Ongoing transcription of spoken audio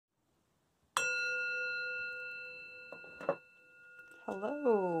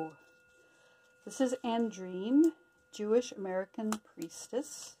Hello, this is Andrine, Jewish American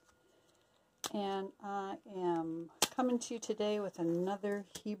Priestess, and I am coming to you today with another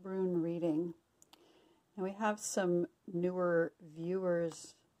Hebrew reading. And we have some newer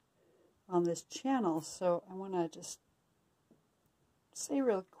viewers on this channel, so I want to just say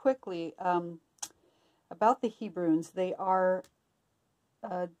real quickly about the Hebrunes. They are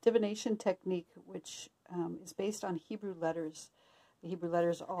a divination technique which is based on Hebrew letters. The Hebrew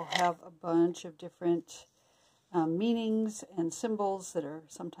letters all have a bunch of different meanings and symbols that are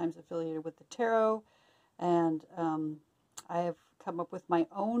sometimes affiliated with the tarot. And I have come up with my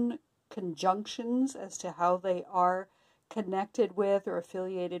own conjunctions as to how they are connected with or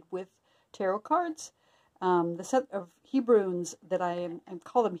affiliated with tarot cards. The set of Hebrunes that I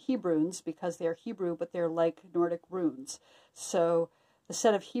call them Hebrunes because they are Hebrew, but they're like Nordic runes. So the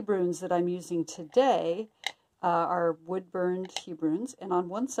set of Hebrunes that I'm using today are wood-burned Hebrunes, and on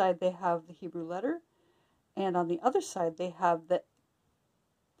one side they have the Hebrew letter, and on the other side they have the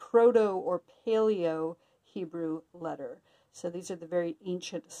Proto or Paleo Hebrew letter. So these are the very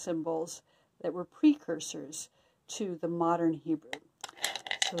ancient symbols that were precursors to the modern Hebrew.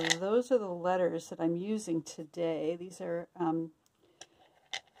 So those are the letters that I'm using today. These are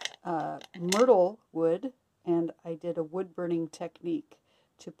myrtle wood, and I did a wood-burning technique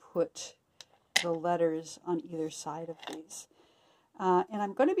to put the letters on either side of these. And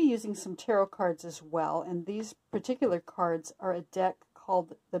I'm going to be using some tarot cards as well, and these particular cards are a deck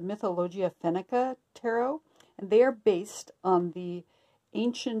called the Mythologia Finnica Tarot, and they are based on the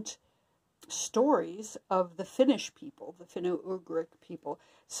ancient stories of the Finnish people, the Finno-Ugric people.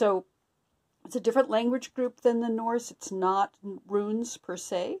 So it's a different language group than the Norse. It's not runes per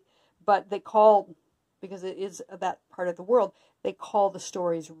se, but they call, because it is that part of the world, they call the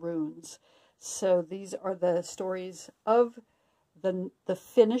stories runes. So these are the stories of the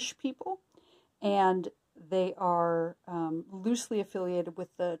Finnish people, and they are loosely affiliated with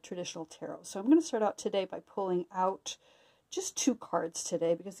the traditional tarot. So I'm going to start out today by pulling out just 2 cards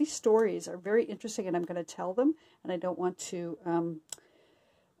today, because these stories are very interesting and I'm going to tell them, and I don't want to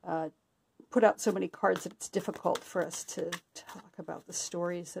put out so many cards that it's difficult for us to talk about the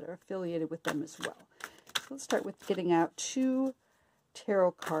stories that are affiliated with them as well. So let's start with getting out 2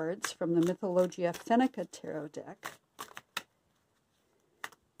 tarot cards from the Mythologia Finnica tarot deck.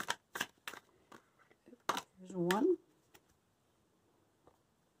 There's 1.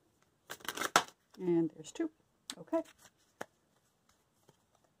 And there's 2. Okay.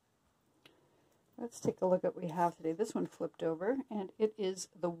 Let's take a look at what we have today. This one flipped over, and it is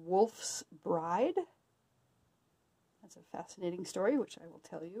The Wolf's Bride. That's a fascinating story, which I will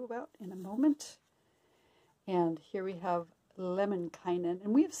tell you about in a moment. And here we have Lemminkainen,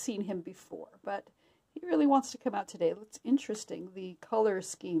 and we have seen him before, but he really wants to come out today. It's interesting, the color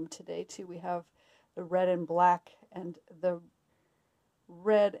scheme today, too. We have the red and black, and the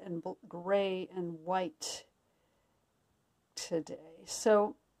red and gray and white today.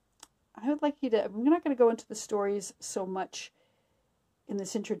 So I would like you to, I'm not going to go into the stories so much in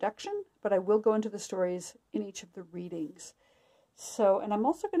this introduction, but I will go into the stories in each of the readings. So, and I'm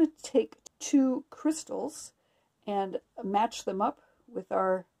also going to take 2 crystals and match them up with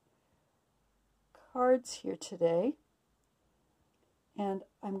our cards here today. And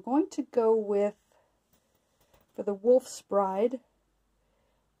I'm going to go with, for the Wolf's Bride,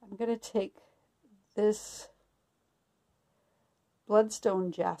 I'm going to take this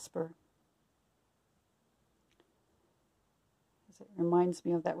Bloodstone Jasper. It reminds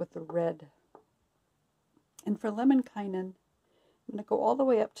me of that with the red. And for Lemminkainen, I'm going to go all the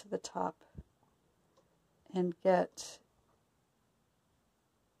way up to the top and get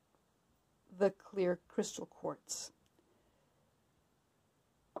the clear crystal quartz.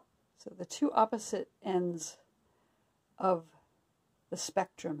 So the 2 opposite ends of the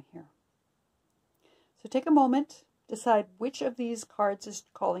spectrum here. So take a moment, decide which of these cards is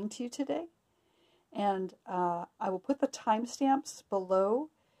calling to you today, and I will put the timestamps below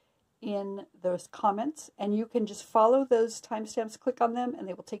in those comments, and you can just follow those timestamps, click on them, and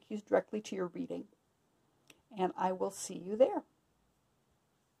they will take you directly to your reading. And I will see you there.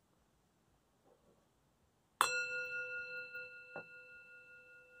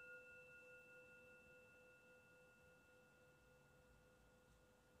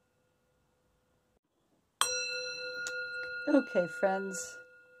 Okay, friends.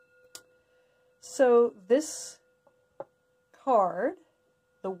 So this card,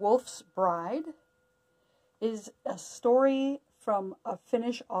 The Wolf's Bride, is a story from a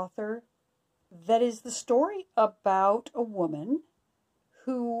Finnish author that is the story about a woman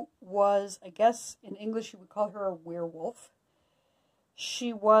who was, I guess in English you would call her a werewolf,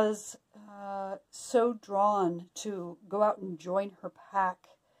 she was so drawn to go out and join her pack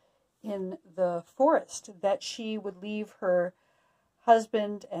in the forest that she would leave her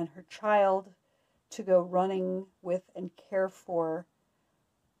husband and her child to go running with and care for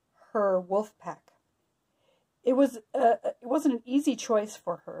her wolf pack. It wasn't an easy choice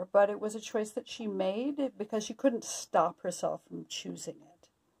for her, but it was a choice that she made because she couldn't stop herself from choosing it.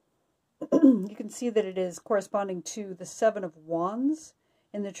 You can see that it is corresponding to the Seven of Wands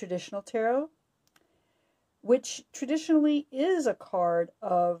in the traditional tarot, which traditionally is a card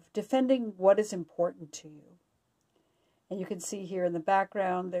of defending what is important to you. And you can see here in the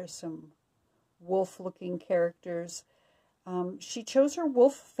background, there's some wolf-looking characters. She chose her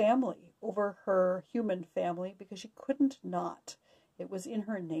wolf family over her human family because she couldn't not. It was in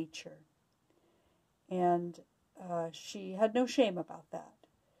her nature. And she had no shame about that.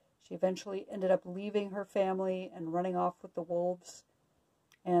 She eventually ended up leaving her family and running off with the wolves.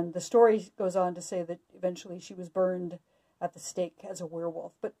 And the story goes on to say that eventually she was burned at the stake as a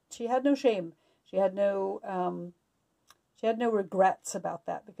werewolf. But she had no shame. She had no regrets about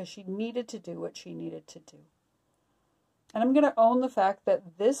that because she needed to do what she needed to do. And I'm going to own the fact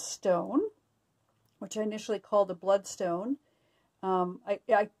that this stone, which I initially called a bloodstone,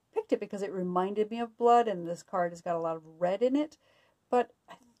 I picked it because it reminded me of blood, and this card has got a lot of red in it. But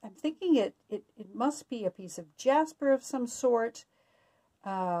I'm thinking it must be a piece of jasper of some sort,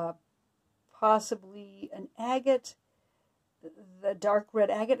 possibly an agate, the dark red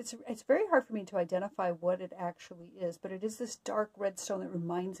agate. It's very hard for me to identify what it actually is, but it is this dark red stone that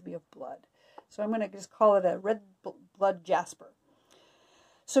reminds me of blood. So I'm going to just call it a red blood jasper.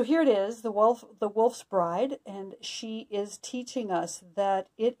 So here it is, the wolf's bride, and she is teaching us that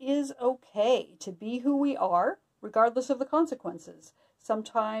it is okay to be who we are, regardless of the consequences.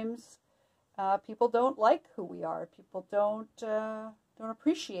 Sometimes people don't like who we are. People don't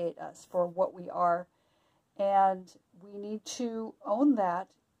appreciate us for what we are, and we need to own that,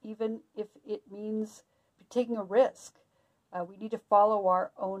 even if it means taking a risk. We need to follow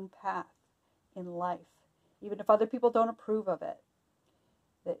our own path in life, even if other people don't approve of it.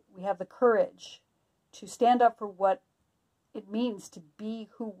 That we have the courage to stand up for what it means to be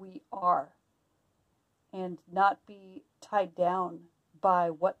who we are and not be tied down by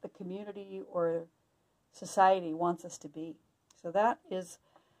what the community or society wants us to be. So that is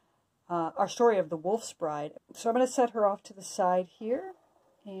our story of the Wolf's Bride. So I'm going to set her off to the side here,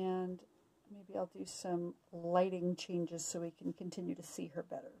 and maybe I'll do some lighting changes so we can continue to see her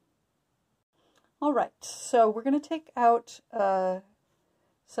better. All right, so we're going to take out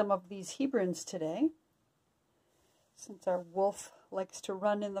some of these Hebrunes today, since our wolf likes to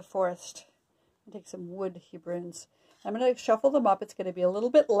run in the forest. I'll take some wood Hebrunes. I'm going to shuffle them up. It's going to be a little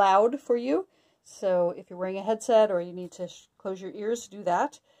bit loud for you, so if you're wearing a headset or you need to close your ears, do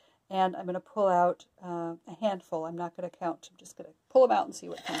that. And I'm going to pull out a handful. I'm not going to count. I'm just going to pull them out and see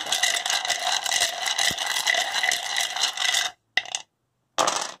what comes out.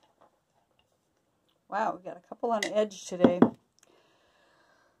 Wow, we got a couple on edge today.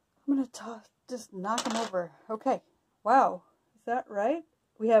 I'm going to just knock them over. Okay. Wow. Is that right?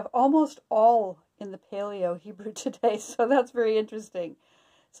 We have almost all in the Paleo Hebrew today, so that's very interesting.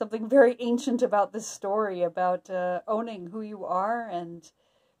 Something very ancient about this story, about owning who you are and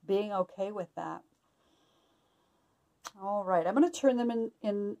being okay with that. All right. I'm going to turn them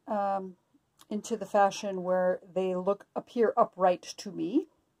into the fashion where they appear upright to me,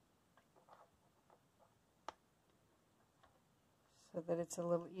 so that it's a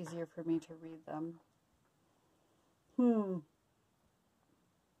little easier for me to read them.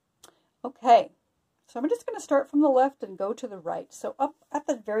 Okay, so I'm just going to start from the left and go to the right. So up at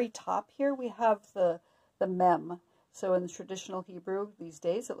the very top here, we have the mem. So in the traditional Hebrew these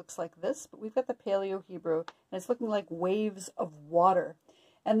days, it looks like this, but we've got the Paleo Hebrew, and it's looking like waves of water.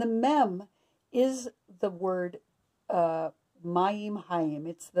 And the mem is the word Mayim Hayim.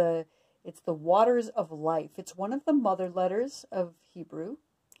 It's the waters of life. It's one of the mother letters of Hebrew,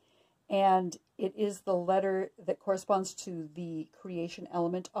 and it is the letter that corresponds to the creation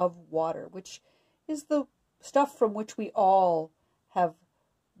element of water, which is the stuff from which we all have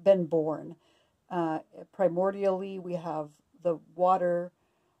been born. Primordially, we have the water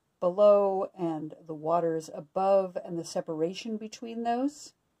below and the waters above and the separation between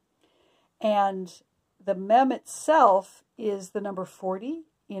those. And the mem itself is the number 40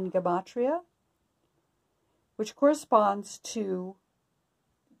 in Gematria, which corresponds to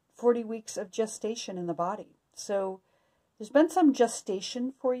 40 weeks of gestation in the body. So there's been some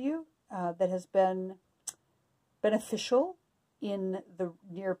gestation for you that has been beneficial in the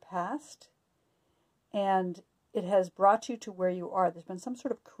near past. And it has brought you to where you are. There's been some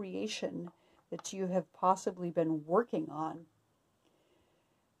sort of creation that you have possibly been working on.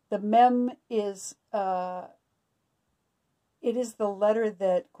 The mem is, it is the letter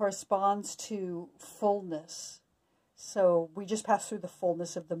that corresponds to fullness. So we just passed through the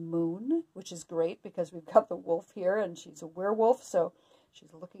fullness of the moon, which is great because we've got the wolf here and she's a werewolf. So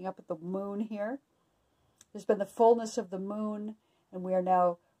she's looking up at the moon here. There's been the fullness of the moon, and we are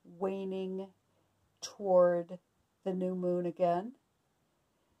now waning toward the new moon again.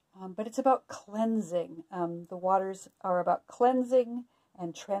 But it's about cleansing. The waters are about cleansing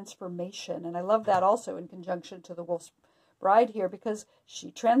and transformation. And I love that also in conjunction to the wolf's bride here, because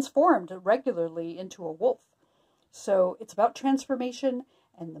she transformed regularly into a wolf. So it's about transformation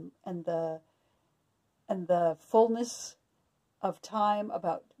and the fullness of time,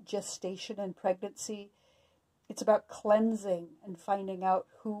 about gestation and pregnancy. It's about cleansing and finding out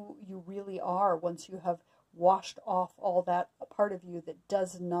who you really are once you have washed off all that part of you that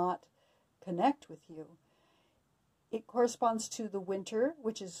does not connect with you. It corresponds to the winter,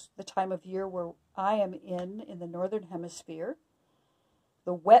 which is the time of year where I am in the northern hemisphere.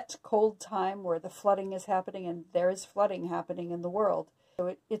 The wet, cold time where the flooding is happening, and there is flooding happening in the world.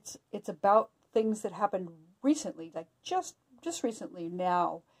 So it's about things that happened recently, like just recently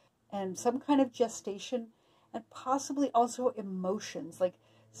now, and some kind of gestation, and possibly also emotions. Like,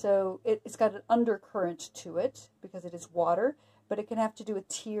 so it's got an undercurrent to it because it is water, but it can have to do with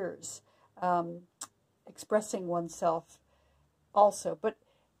tears, expressing oneself also. But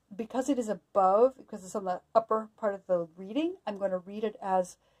because it is above, because it's on the upper part of the reading, I'm going to read it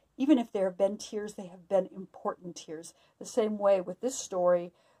as, even if there have been tears, they have been important tears. The same way with this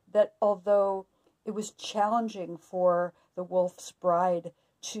story, that although it was challenging for the wolf's bride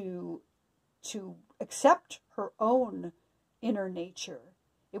to accept her own inner nature,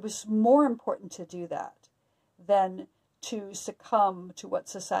 it was more important to do that than to succumb to what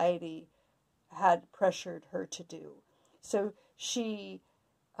society had pressured her to do. So she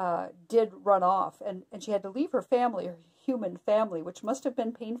did run off, and she had to leave her family, her human family, which must have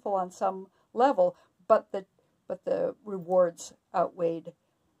been painful on some level, but the rewards outweighed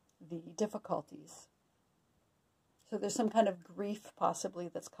the difficulties. So there's some kind of grief possibly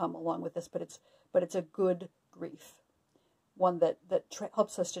that's come along with this, but it's a good grief, one that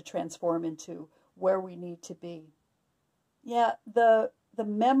helps us to transform into where we need to be. Yeah, the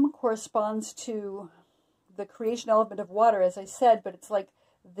mem corresponds to the creation element of water, as I said, but it's like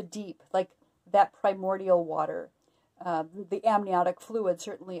the deep, like that primordial water, the amniotic fluid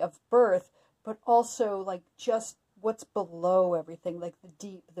certainly of birth, but also like just what's below everything, like the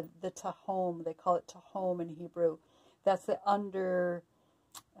deep, the tahom, they call it tahom in Hebrew. That's the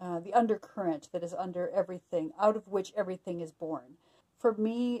undercurrent that is under everything, out of which everything is born. For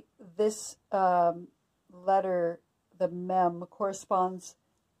me, this letter, the mem, corresponds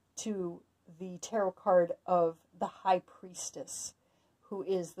to the tarot card of the High Priestess, who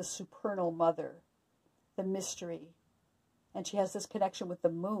is the supernal mother, the mystery. And she has this connection with the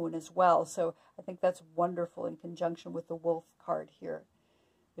moon as well. So I think that's wonderful in conjunction with the wolf card here.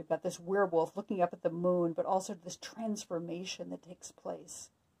 We've got this werewolf looking up at the moon, but also this transformation that takes place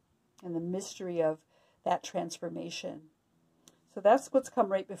and the mystery of that transformation. So that's what's come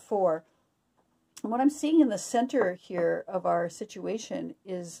right before. And what I'm seeing in the center here of our situation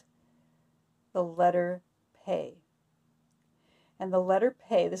is the letter Pe. And the letter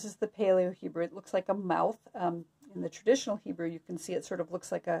Pe, this is the Paleo Hebrew. It looks like a mouth. In the traditional Hebrew, you can see it sort of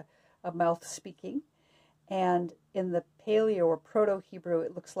looks like a mouth speaking. And in the Paleo or Proto-Hebrew,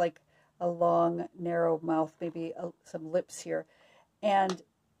 it looks like a long, narrow mouth, maybe some lips here. And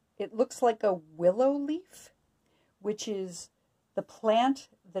it looks like a willow leaf, which is the plant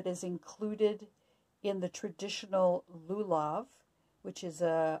that is included in the traditional lulav, which is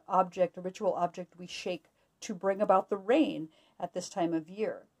a ritual object we shake to bring about the rain at this time of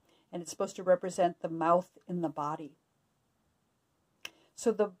year. And it's supposed to represent the mouth in the body.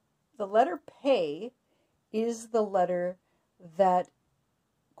 So the letter Pe is the letter that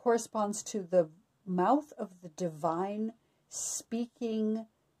corresponds to the mouth of the divine speaking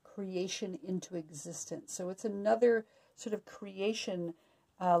creation into existence. So it's another sort of creation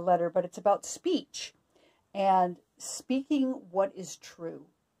letter, but it's about speech and speaking what is true,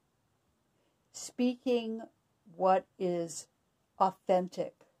 speaking what is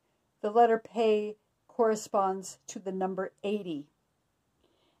authentic. The letter Pe corresponds to the number 80.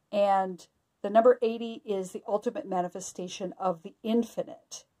 And the number 80 is the ultimate manifestation of the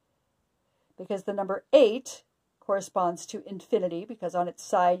infinite. Because the number 8 corresponds to infinity, because on its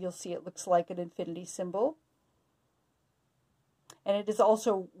side you'll see it looks like an infinity symbol. And it is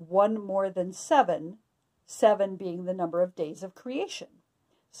also 1 more than 7, 7 being the number of days of creation.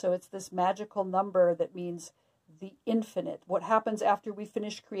 So it's this magical number that means the infinite. What happens after we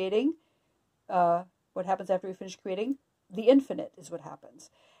finish creating? The infinite is what happens.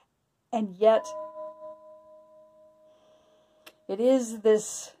 And yet, it is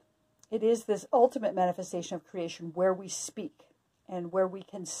this ultimate manifestation of creation where we speak, and where we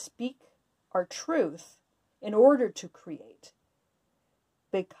can speak our truth in order to create,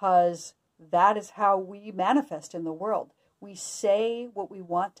 because that is how we manifest in the world. We say what we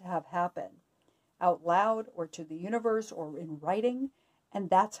want to have happen out loud or to the universe or in writing, and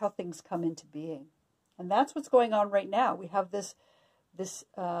that's how things come into being. And that's what's going on right now. We have this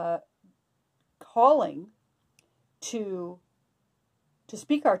calling to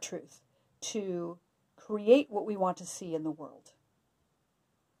speak our truth, to create what we want to see in the world.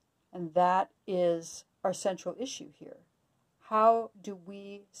 And that is our central issue here. How do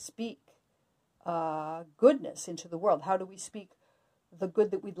we speak goodness into the world? How do we speak the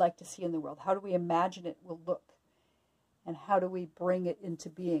good that we'd like to see in the world? How do we imagine it will look? And how do we bring it into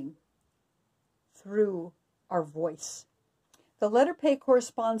being? Through our voice. The letter P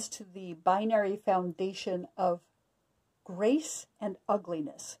corresponds to the binary foundation of grace and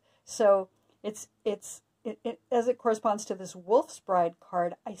ugliness. So as it corresponds to this Wolf's Bride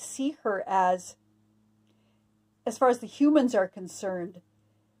card, I see her as far as the humans are concerned,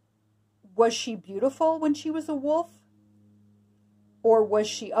 was she beautiful when she was a wolf? Or was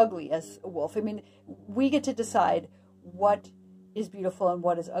she ugly as a wolf? I mean, we get to decide what is beautiful and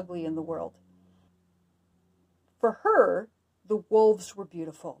what is ugly in the world. For her, the wolves were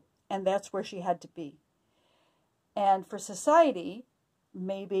beautiful, and that's where she had to be. And for society,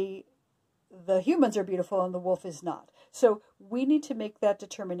 maybe the humans are beautiful and the wolf is not. So we need to make that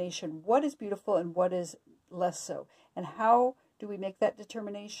determination. What is beautiful and what is less so? And how do we make that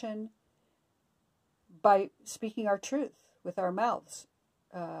determination? By speaking our truth with our mouths,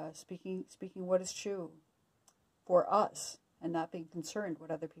 speaking what is true for us, and not being concerned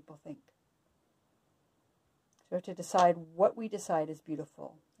what other people think. So we have to decide what we decide is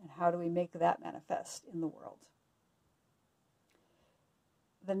beautiful, and how do we make that manifest in the world.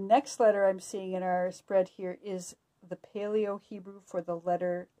 The next letter I'm seeing in our spread here is the Paleo Hebrew for the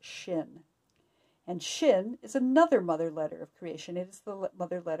letter Shin. And Shin is another mother letter of creation. It is the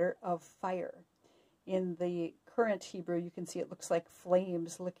mother letter of fire. In the current Hebrew, you can see it looks like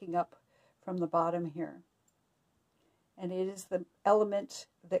flames licking up from the bottom here. And it is the element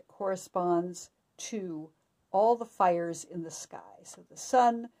that corresponds to all the fires in the sky. So the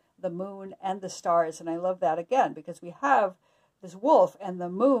sun, the moon, and the stars. And I love that again, because we have this wolf, and the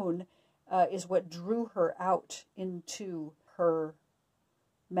moon is what drew her out into her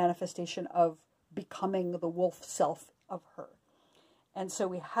manifestation of becoming the wolf self of her. And so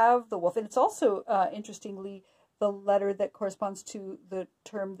we have the wolf, and it's also, interestingly, the letter that corresponds to the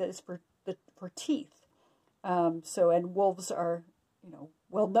term that is for teeth. And wolves are,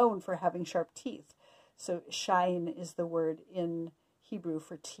 well known for having sharp teeth. So shine is the word in Hebrew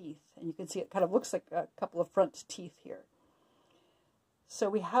for teeth, and you can see it kind of looks like a couple of front teeth here. So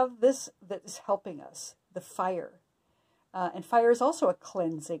we have this that is helping us, the fire. And fire is also a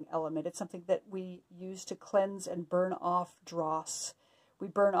cleansing element. It's something that we use to cleanse and burn off dross. We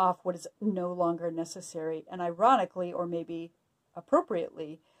burn off what is no longer necessary. And ironically, or maybe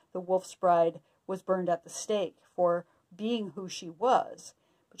appropriately, the Wolf's Bride was burned at the stake for being who she was.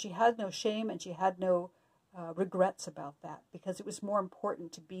 But she had no shame, and she had no regrets about that, because it was more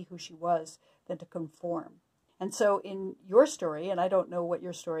important to be who she was than to conform. And so in your story, and I don't know what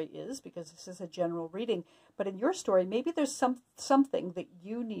your story is because this is a general reading, but in your story, maybe there's something that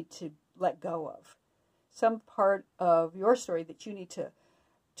you need to let go of. Some part of your story that you need to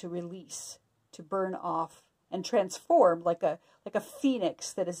release, to burn off and transform like a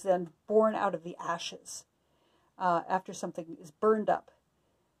phoenix that is then born out of the ashes. After something is burned up,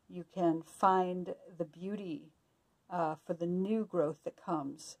 you can find the beauty for the new growth that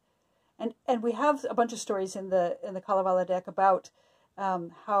comes. And we have a bunch of stories in the Kalavala deck about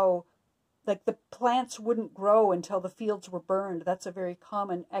how like the plants wouldn't grow until the fields were burned. That's a very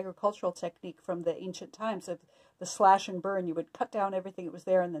common agricultural technique from the ancient times of the slash and burn. You would cut down everything that was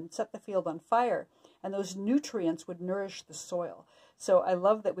there and then set the field on fire, and those nutrients would nourish the soil. So I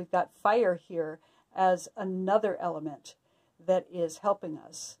love that we've got fire here as another element that is helping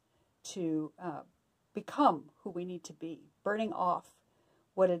us to become who we need to be, burning off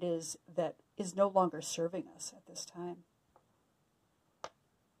what it is that is no longer serving us at this time.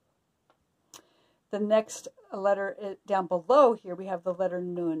 The next letter down below here, we have the letter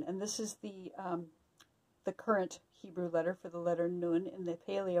Nun, and this is the current Hebrew letter for the letter Nun. In the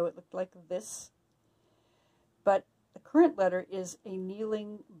Paleo, it looked like this. But the current letter is a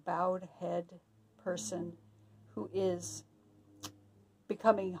kneeling, bowed head person who is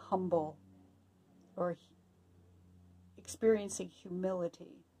becoming humble or experiencing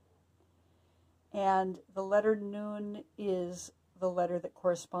humility. And the letter Nun is the letter that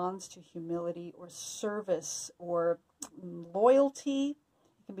corresponds to humility or service or loyalty.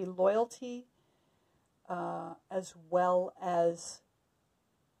 It can be loyalty as well as,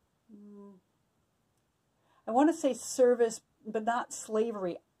 I want to say service, but not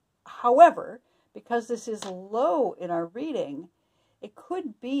slavery. However, because this is low in our reading, it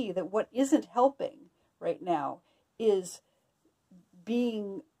could be that what isn't helping right now is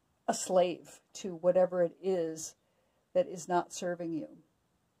being a slave to whatever it is that is not serving you.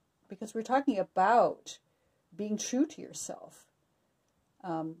 Because we're talking about being true to yourself,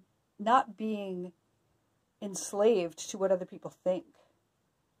 not being enslaved to what other people think.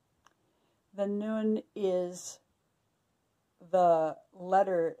 The Nun is the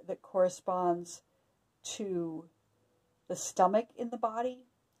letter that corresponds to the stomach in the body.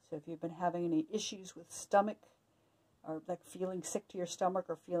 So if you've been having any issues with stomach, or like feeling sick to your stomach,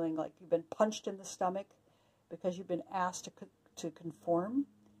 or feeling like you've been punched in the stomach because you've been asked to conform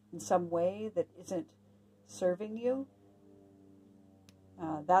in some way that isn't serving you,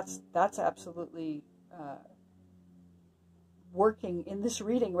 that's absolutely working in this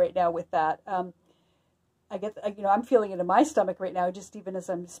reading right now with that. I get, I'm feeling it in my stomach right now, just even as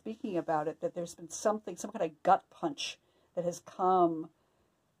I'm speaking about it, that there's been some kind of gut punch that has come.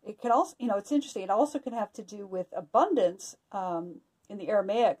 It can also, it's interesting. It also can have to do with abundance. In the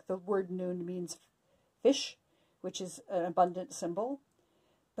Aramaic, the word Nun means fish, which is an abundant symbol.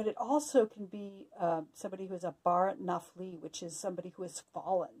 But it also can be somebody who is a bar nafli, which is somebody who has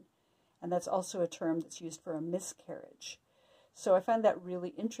fallen. And that's also a term that's used for a miscarriage. So I find that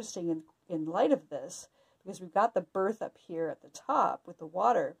really interesting in light of this, because we've got the birth up here at the top with the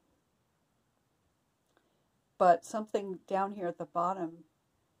water, but something down here at the bottom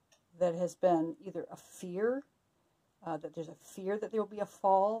that has been either a fear, that there's a fear that there will be a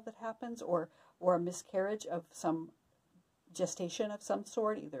fall that happens, or a miscarriage of some gestation of some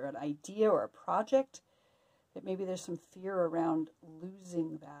sort, either an idea or a project, that maybe there's some fear around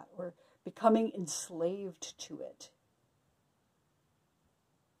losing that or becoming enslaved to it.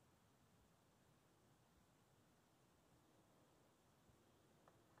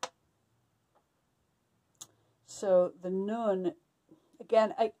 So the Nun,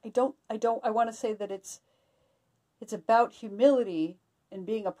 again, I want to say that it's about humility and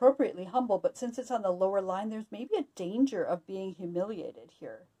being appropriately humble, but since it's on the lower line, there's maybe a danger of being humiliated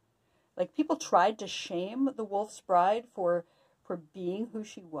here. Like, people tried to shame the Wolf's Bride for being who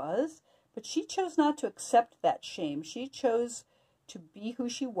she was, but she chose not to accept that shame. She chose to be who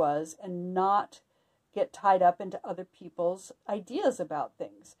she was and not get tied up into other people's ideas about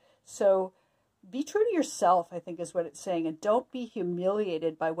things. So be true to yourself, I think, is what it's saying, and don't be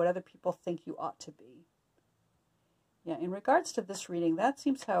humiliated by what other people think you ought to be. Yeah, in regards to this reading, that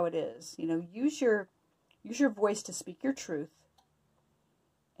seems how it is. Use your voice to speak your truth,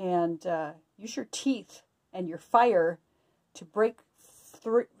 and use your teeth and your fire to break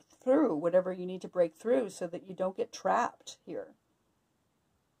through whatever you need to break through, so that you don't get trapped here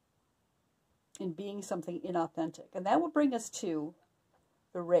in being something inauthentic. And that will bring us to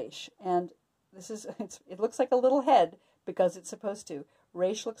the Resh. And this is, it looks like a little head because it's supposed to.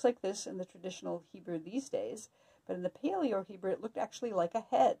 Resh looks like this in the traditional Hebrew these days, but in the Paleo Hebrew it looked actually like a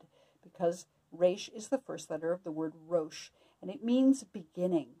head, because Resh is the first letter of the word Rosh, and it means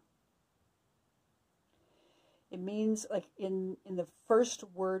beginning. It means, like in the first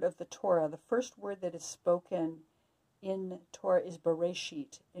word of the Torah, the first word that is spoken in Torah is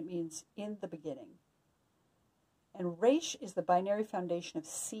Bereshit. It means in the beginning. And Resh is the binary foundation of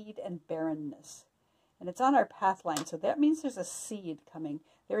seed and barrenness. And it's on our path line, so that means there's a seed coming.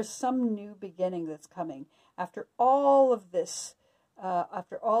 There is some new beginning that's coming. After all of this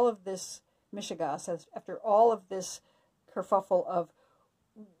mishigas, after all of this kerfuffle of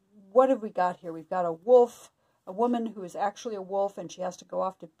what have we got here? We've got a wolf, a woman who is actually a wolf, and she has to go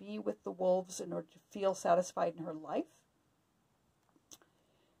off to be with the wolves in order to feel satisfied in her life.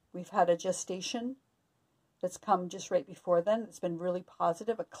 We've had a gestation that's come just right before then. It's been really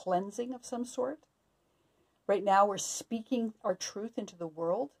positive, a cleansing of some sort. Right now we're speaking our truth into the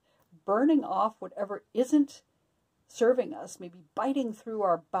world, burning off whatever isn't serving us, maybe biting through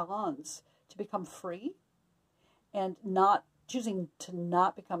our bonds to become free, and choosing to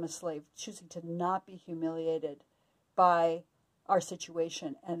not become a slave, choosing to not be humiliated by our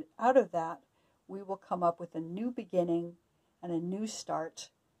situation. And out of that, we will come up with a new beginning and a new start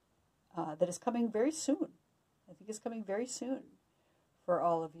that is coming very soon. I think it's coming very soon for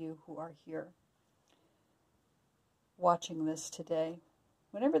all of you who are here watching this today,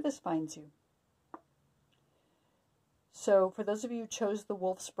 whenever this finds you. So for those of you who chose the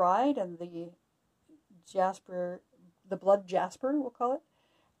Wolf's Bride and the Jasper, the Blood Jasper, we'll call it,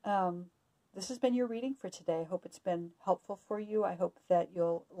 this has been your reading for today. I hope it's been helpful for you. I hope that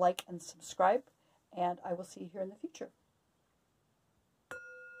you'll like and subscribe, and I will see you here in the future.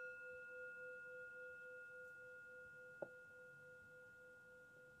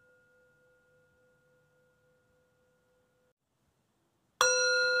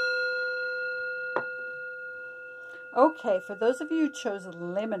 Okay, for those of you who chose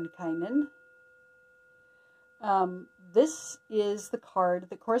Lemminkainen, this is the card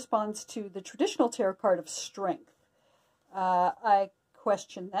that corresponds to the traditional tarot card of strength. I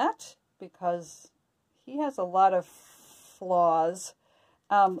question that because he has a lot of flaws.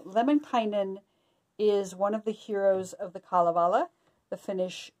 Lemminkainen is one of the heroes of the Kalavala, the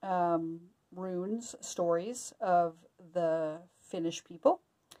Finnish runes, stories of the Finnish people.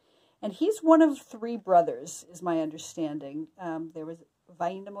 And he's one of 3 brothers, is my understanding. There was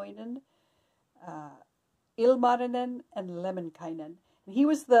Väinämöinen, Ilmarinen, and Lemminkainen. And he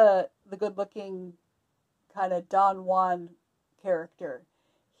was the good-looking kind of Don Juan character.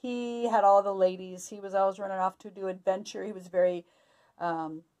 He had all the ladies. He was always running off to do adventure. He was very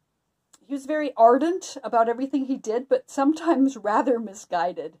ardent about everything he did, but sometimes rather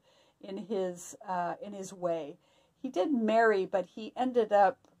misguided in his way. He did marry, but he ended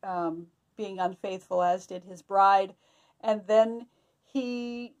up being unfaithful, as did his bride. And then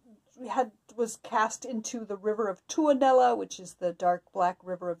he was cast into the river of Tuonela, which is the dark black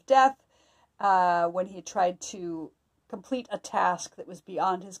river of death, when he tried to complete a task that was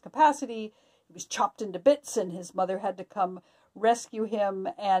beyond his capacity. He was chopped into bits, and his mother had to come rescue him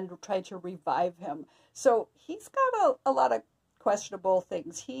and try to revive him. So he's got a lot of questionable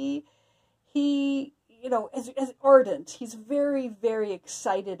things. He you know, as ardent, he's very, very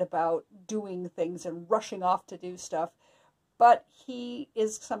excited about doing things and rushing off to do stuff, but he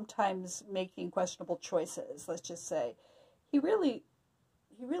is sometimes making questionable choices, let's just say. He really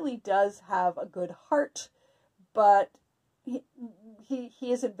does have a good heart, but he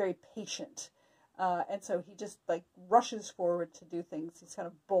isn't very patient, and so he just like rushes forward to do things. He's kind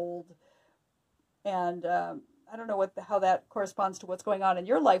of bold, and I don't know how that corresponds to what's going on in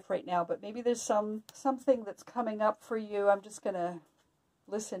your life right now, but maybe there's something that's coming up for you. I'm just going to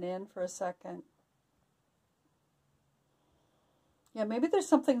listen in for a second. Yeah, maybe there's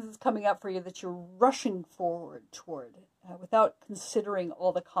something that's coming up for you that you're rushing forward toward without considering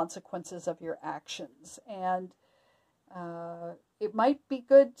all the consequences of your actions. And it might be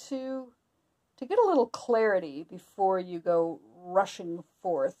good to get a little clarity before you go rushing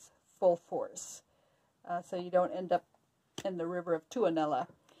forth full force. So you don't end up in the river of Tuonela.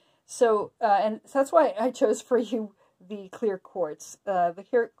 So, and so that's why I chose for you the clear quartz, the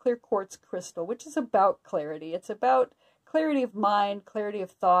clear quartz crystal, which is about clarity. It's about clarity of mind, clarity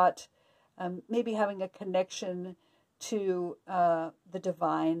of thought, maybe having a connection to the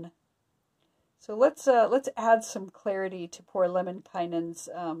divine. So let's add some clarity to poor Lemminkainen's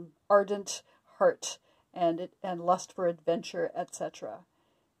ardent heart and lust for adventure, etc.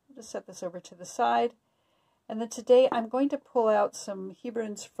 I'll just set this over to the side. And then today I'm going to pull out some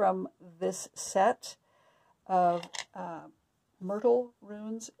Hebrunes from this set of myrtle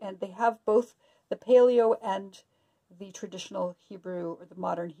runes, and they have both the Paleo and the traditional Hebrew or the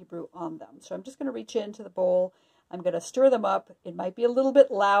modern Hebrew on them. So I'm just going to reach into the bowl. I'm going to stir them up. It might be a little bit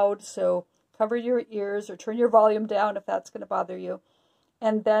loud, so cover your ears or turn your volume down if that's going to bother you.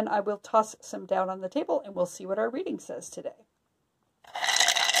 And then I will toss some down on the table, and we'll see what our reading says today.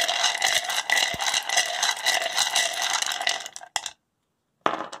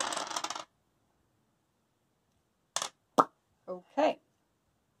 Okay,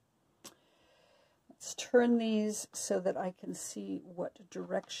 let's turn these so that I can see what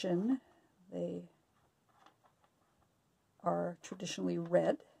direction they are traditionally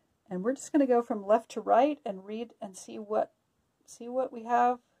read. And we're just going to go from left to right and read and see what we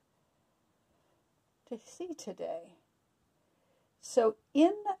have to see today. So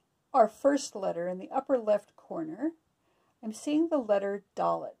in our first letter, in the upper left corner, I'm seeing the letter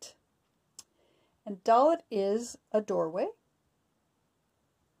Dalet. And Dalet is a doorway.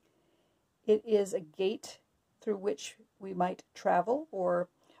 It is a gate through which we might travel, or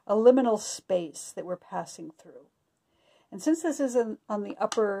a liminal space that we're passing through. And since this is on the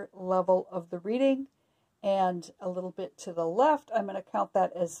upper level of the reading and a little bit to the left, I'm going to count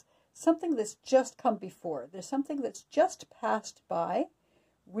that as something that's just come before. There's something that's just passed by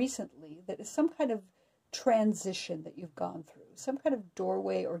recently that is some kind of transition that you've gone through, some kind of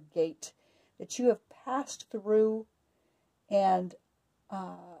doorway or gate that you have passed through, and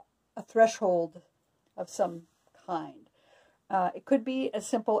a threshold of some kind. It could be as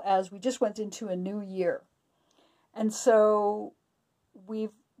simple as we just went into a new year. And so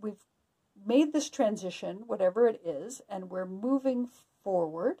we've made this transition, whatever it is, and we're moving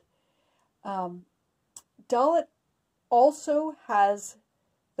forward. Dalit also has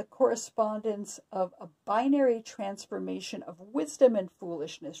the correspondence of a binary transformation of wisdom and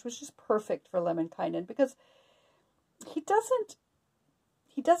foolishness, which is perfect for Lemminkainen, because he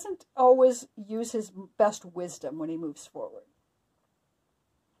doesn't always use his best wisdom when he moves forward.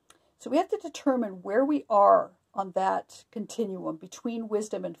 So we have to determine where we are on that continuum between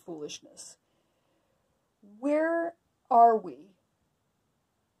wisdom and foolishness. Where are we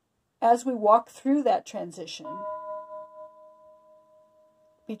as we walk through that transition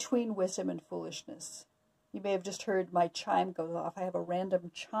between wisdom and foolishness? You may have just heard my chime go off. I have a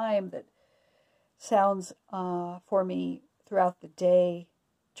random chime that sounds for me throughout the day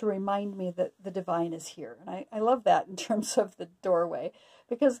to remind me that the divine is here. And I love that in terms of the doorway,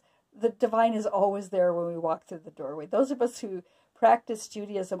 because the divine is always there when we walk through the doorway. Those of us who practice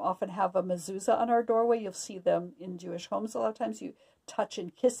Judaism often have a mezuzah on our doorway. You'll see them in Jewish homes a lot of times. You touch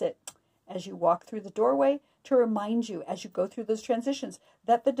and kiss it as you walk through the doorway to remind you as you go through those transitions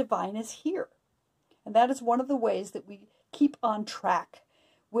that the divine is here. And that is one of the ways that we keep on track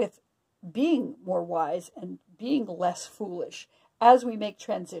with being more wise and being less foolish as we make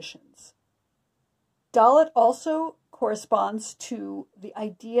transitions. Dalit also corresponds to the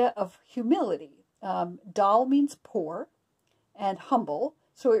idea of humility. Dal means poor and humble,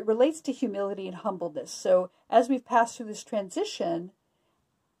 so it relates to humility and humbleness. So as we've passed through this transition,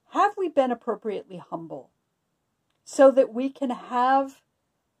 have we been appropriately humble so that we can have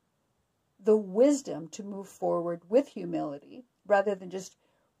the wisdom to move forward with humility rather than just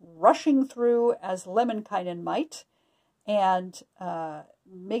rushing through as Lemminkainen might and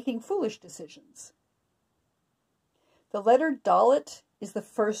making foolish decisions? The letter Dalit is the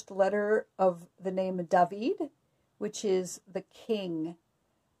first letter of the name David, which is the king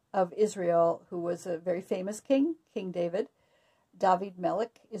of Israel, who was a very famous king, King David, David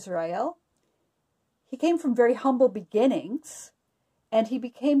Melech Israel. He came from very humble beginnings, and he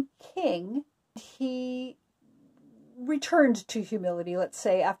became king. He returned to humility, let's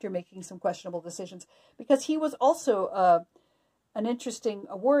say, after making some questionable decisions, because he was also an interesting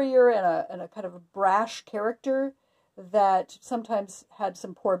warrior and a kind of a brash character that sometimes had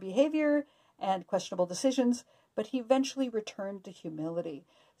some poor behavior and questionable decisions, but he eventually returned to humility.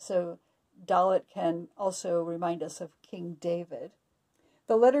 So Dalit can also remind us of King David.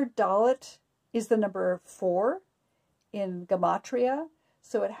 The letter Dalit is the number 4 in Gematria,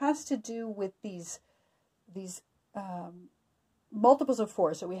 so it has to do with these multiples of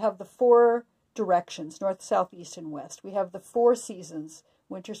 4. So we have the 4 directions, north, south, east, and west. We have the 4 seasons,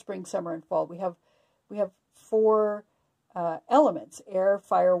 winter, spring, summer, and fall. We have 4 elements, air,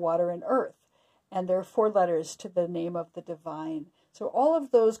 fire, water, and earth. And there are 4 letters to the name of the divine. So all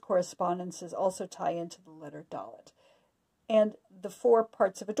of those correspondences also tie into the letter Dalit. And the 4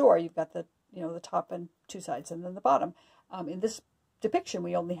 parts of a door, you've got the top and 2 sides, and then the bottom. In this depiction,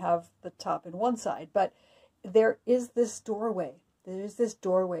 we only have the top and 1 side, but there is this doorway. There is this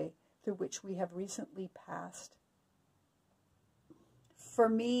doorway through which we have recently passed. For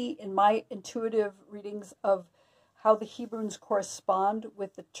me, in my intuitive readings of how the Hebrunes correspond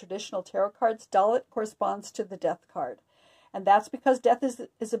with the traditional tarot cards, Dalit corresponds to the death card. And that's because death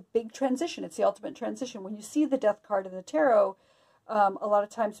is a big transition. It's the ultimate transition. When you see the death card in the tarot, a lot of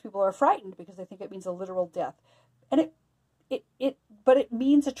times people are frightened because they think it means a literal death. And but it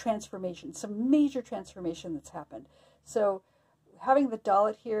means a transformation, some major transformation that's happened. So having the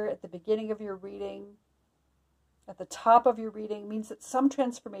Dalit here at the beginning of your reading, at the top of your reading, means that some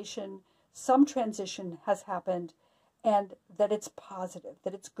transformation, some transition has happened, and that it's positive,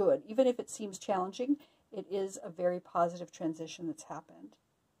 that it's good. Even if it seems challenging, it is a very positive transition that's happened.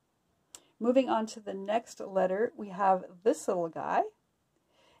 Moving on to the next letter, we have this little guy.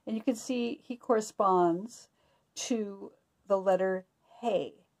 And you can see he corresponds to the letter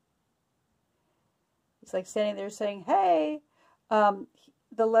Hey. He's like standing there saying, hey.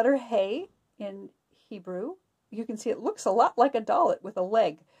 The letter Hey in Hebrew, you can see it looks a lot like a Dalit with a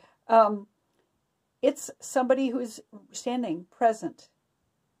leg. It's somebody who's standing present.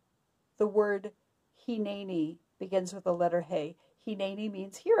 The word Hineni begins with the letter Hey. Hineni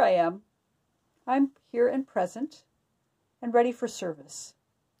means here I am. I'm here and present and ready for service.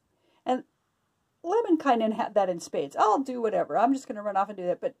 And Lemminkainen had that in spades. I'll do whatever. I'm just going to run off and do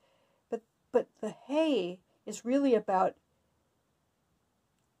that. But But the hey is really about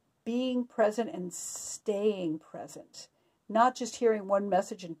being present and staying present, not just hearing one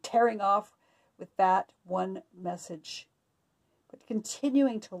message and tearing off with that one message, but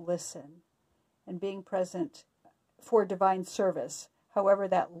continuing to listen and being present for divine service, however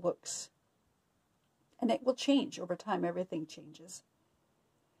that looks. And it will change over time. Everything changes.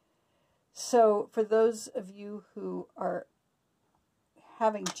 So for those of you who are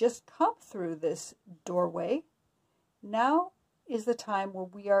having just come through this doorway, now is the time where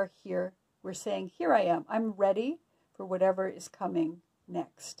we are here. We're saying, here I am. I'm ready for whatever is coming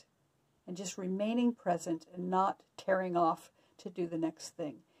next. And just remaining present and not tearing off to do the next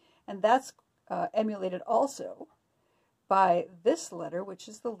thing. And that's emulated also by this letter, which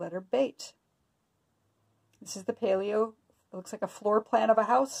is the letter Beit. This is the paleo. It looks like a floor plan of a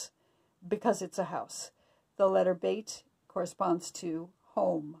house because it's a house. The letter Beit corresponds to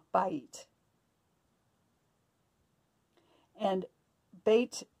home, Bait. And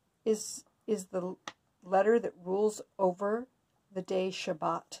Beit is the letter that rules over the day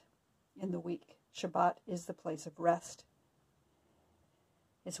Shabbat in the week. Shabbat is the place of rest.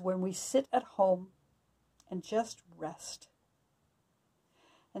 It's when we sit at home and just rest.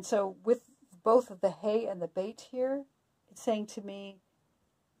 And so with both of the hay and the bait here, it's saying to me,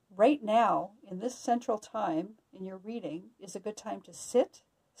 right now, in this central time in your reading, is a good time to sit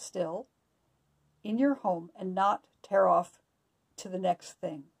still in your home and not tear off to the next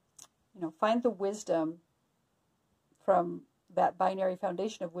thing. You know, find the wisdom from that binary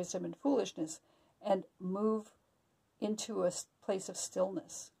foundation of wisdom and foolishness and move into a place of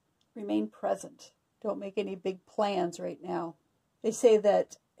stillness. Remain present. Don't make any big plans right now. They say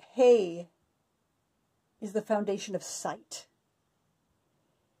that hay is the foundation of sight.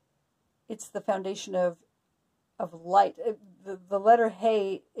 It's the foundation of light. The letter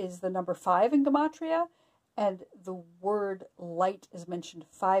hay is the number 5 in Gematria, and the word light is mentioned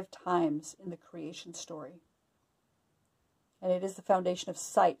 5 times in the creation story. And it is the foundation of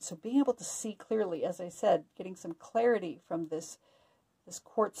sight. So being able to see clearly, as I said, getting some clarity from this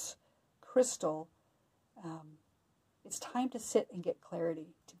quartz crystal, it's time to sit and get clarity,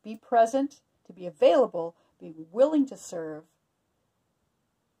 to be present, to be available, being willing to serve,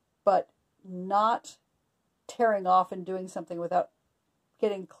 but not tearing off and doing something without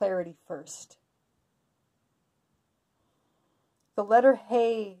getting clarity first. The letter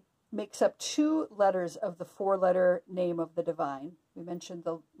Hey makes up 2 letters of the 4-letter name of the divine. We mentioned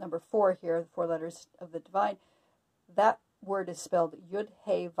the number 4 here, the 4 letters of the divine. That word is spelled Yud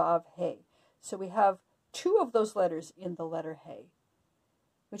Hey Vav Hey. So we have 2 of those letters in the letter Hey,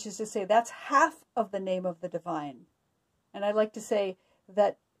 which is to say that's half of the name of the divine. And I like to say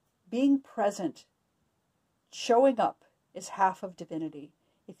that being present, showing up, is half of divinity.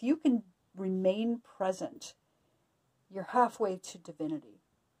 If you can remain present, you're halfway to divinity.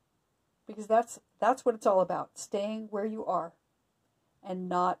 Because that's what it's all about, staying where you are and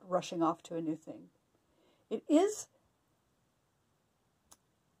not rushing off to a new thing. It is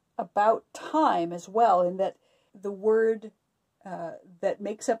about time as well, in that the word that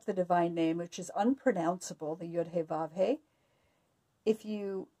makes up the divine name, which is unpronounceable, the Yud He Vav He, if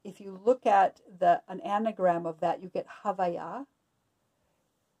you look at an anagram of that, you get Havaya,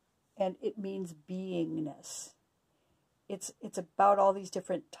 and it means beingness. It's about all these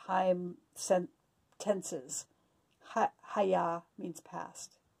different time tenses. Haya means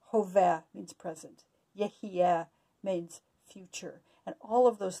past. Hoveh means present. Yehieh means future. And all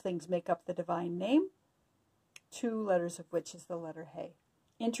of those things make up the divine name, 2 letters of which is the letter He.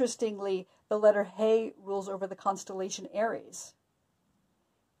 Interestingly, the letter He rules over the constellation Aries,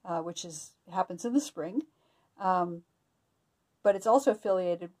 which happens in the spring. But it's also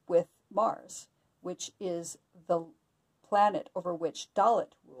affiliated with Mars, which is the planet over which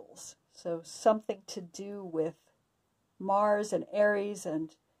Dalit rules. So something to do with Mars and Aries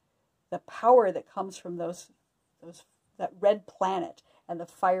and the power that comes from that red planet and the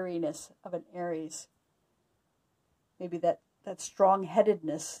fieriness of an Aries. Maybe that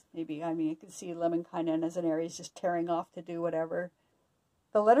strong-headedness. Maybe, I can see Lemminkainen as an Aries just tearing off to do whatever.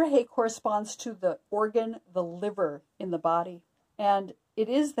 The letter He corresponds to the organ, the liver in the body. And it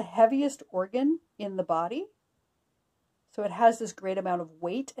is the heaviest organ in the body. So it has this great amount of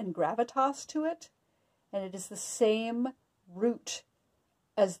weight and gravitas to it. And it is the same root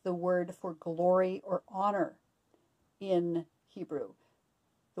as the word for glory or honor in Hebrew.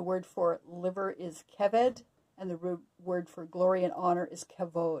 The word for liver is keved, and the word for glory and honor is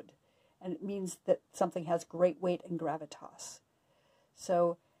kavod. And it means that something has great weight and gravitas.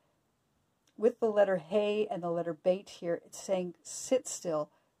 So with the letter He and the letter Beit here, it's saying sit still,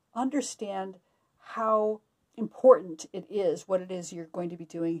 understand how important it is, what it is you're going to be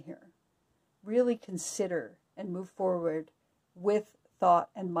doing here. Really consider and move forward with thought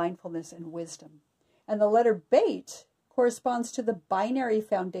and mindfulness and wisdom. And the letter Beit corresponds to the binary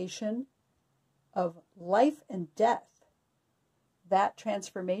foundation of life and death. That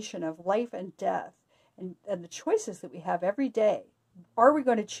transformation of life and death and the choices that we have every day. Are we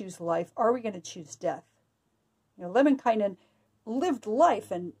going to choose life? Are we going to choose death? You know, Lemminkainen lived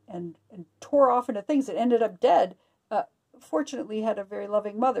life and tore off into things that ended up dead. Fortunately, he had a very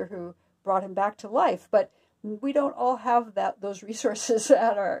loving mother who brought him back to life. But we don't all have those resources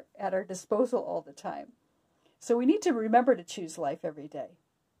at our disposal all the time. So we need to remember to choose life every day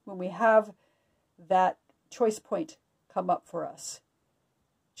when we have that choice point come up for us.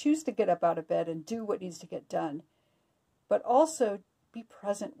 Choose to get up out of bed and do what needs to get done. But also be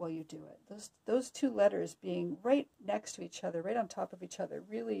present while you do it. Those two letters being right next to each other, right on top of each other,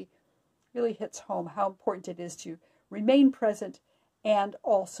 really, really hits home how important it is to remain present and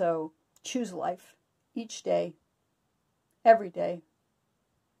also choose life each day, every day.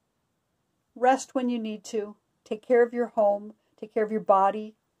 Rest when you need to. Take care of your home. Take care of your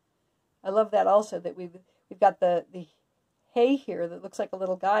body. I love that also, that we've got the hay here that looks like a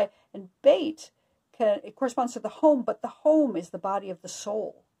little guy, and Beit it corresponds to the home, but the home is the body of the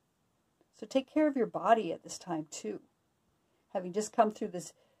soul. So take care of your body at this time too. Having just come through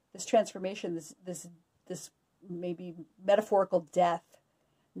this transformation, this maybe metaphorical death,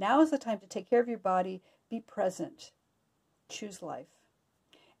 now is the time to take care of your body, be present, choose life.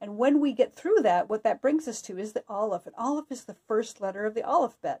 And when we get through that, what that brings us to is the Aleph. And Aleph is the first letter of the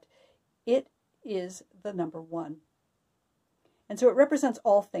alphabet. It is the number 1. And so it represents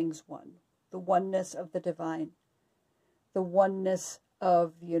all things one. The oneness of the divine, the oneness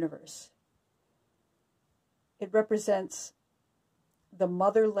of the universe. It represents the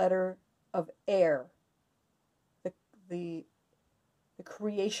mother letter of air, the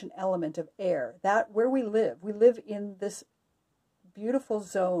creation element of air, that where we live. We live in this beautiful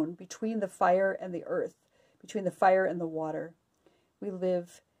zone between the fire and the earth, between the fire and the water. We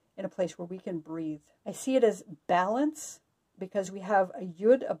live in a place where we can breathe. I see it as balance, because we have a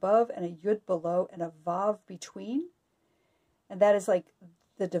yud above and a yud below and a vav between. And that is like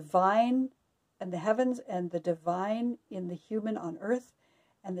the divine and the heavens and the divine in the human on earth,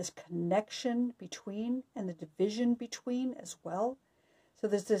 and this connection between and the division between as well. So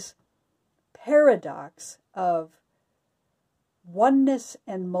there's this paradox of oneness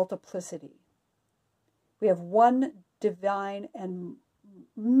and multiplicity. We have one divine and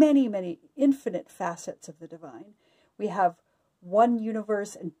many, many infinite facets of the divine. We have one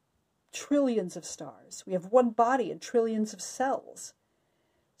universe and trillions of stars. We have one body and trillions of cells.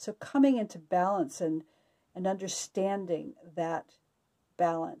 So coming into balance and understanding that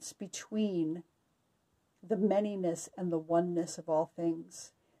balance between the manyness and the oneness of all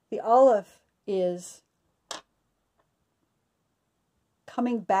things. The Aleph is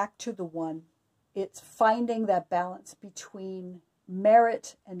coming back to the one. It's finding that balance between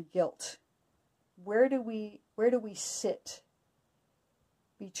merit and guilt. Where do we sit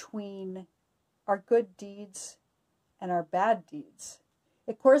between our good deeds and our bad deeds?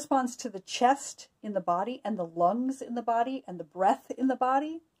 It corresponds to the chest in the body and the lungs in the body and the breath in the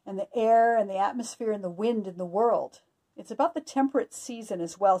body and the air and the atmosphere and the wind in the world. It's about the temperate season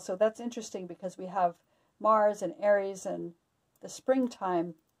as well. So that's interesting because we have Mars and Aries and the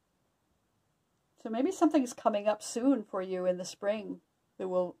springtime. So maybe something's coming up soon for you in the spring that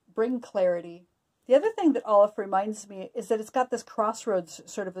will bring clarity. The other thing that Aleph reminds me is that it's got this crossroads,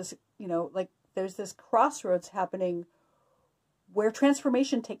 sort of this, like there's this crossroads happening where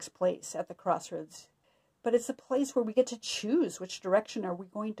transformation takes place at the crossroads. But it's a place where we get to choose which direction are we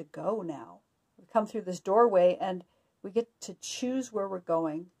going to go now. We come through this doorway and we get to choose where we're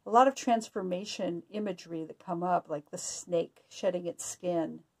going. A lot of transformation imagery that come up, like the snake shedding its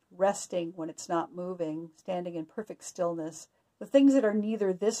skin, resting when it's not moving, standing in perfect stillness. The things that are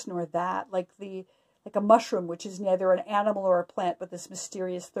neither this nor that, like a mushroom, which is neither an animal or a plant, but this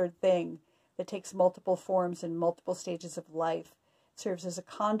mysterious third thing that takes multiple forms and multiple stages of life, serves as a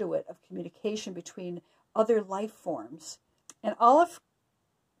conduit of communication between other life forms. And Aleph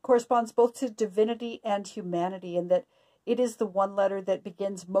corresponds both to divinity and humanity, in that it is the one letter that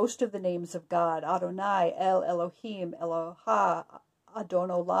begins most of the names of God: Adonai, El, Elohim, Eloha, Adon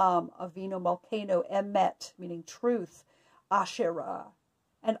Olam, Avinu Malkeinu, Emet, meaning truth, Asherah,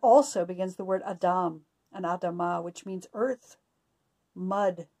 and also begins the word Adam and Adamah, which means earth,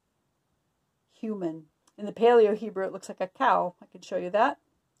 mud, human. In the Paleo Hebrew, it looks like a cow. I can show you that.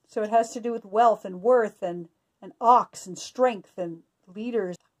 So it has to do with wealth and worth and ox and strength and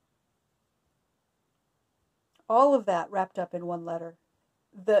leaders. all of that wrapped up in one letter.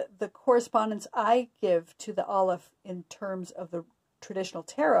 The correspondence I give to the Aleph in terms of the traditional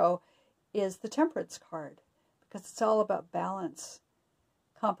tarot is the Temperance card, because it's all about balance,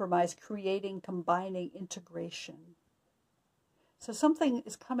 compromise, creating, combining, integration. So something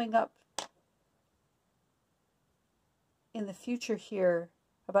is coming up in the future here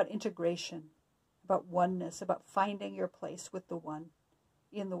about integration, about oneness, about finding your place with the one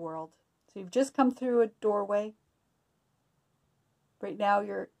in the world. So you've just come through a doorway. Right now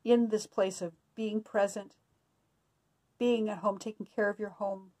you're in this place of being present, being at home, taking care of your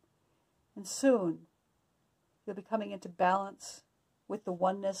home. And soon you'll be coming into balance with the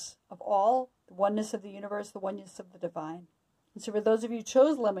oneness of all, the oneness of the universe, the oneness of the divine. And so for those of you who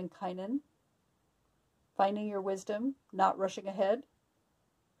chose Lemminkainen, finding your wisdom, not rushing ahead,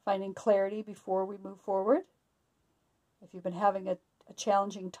 finding clarity before we move forward. If you've been having a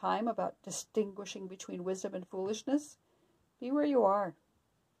challenging time about distinguishing between wisdom and foolishness, be where you are.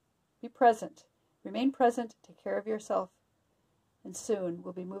 Be present. Remain present. Take care of yourself. And soon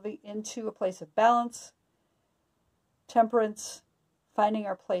we'll be moving into a place of balance, temperance, finding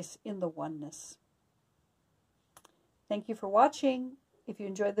our place in the oneness. Thank you for watching. If you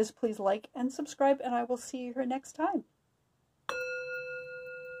enjoyed this, please like and subscribe, and I will see you here next time.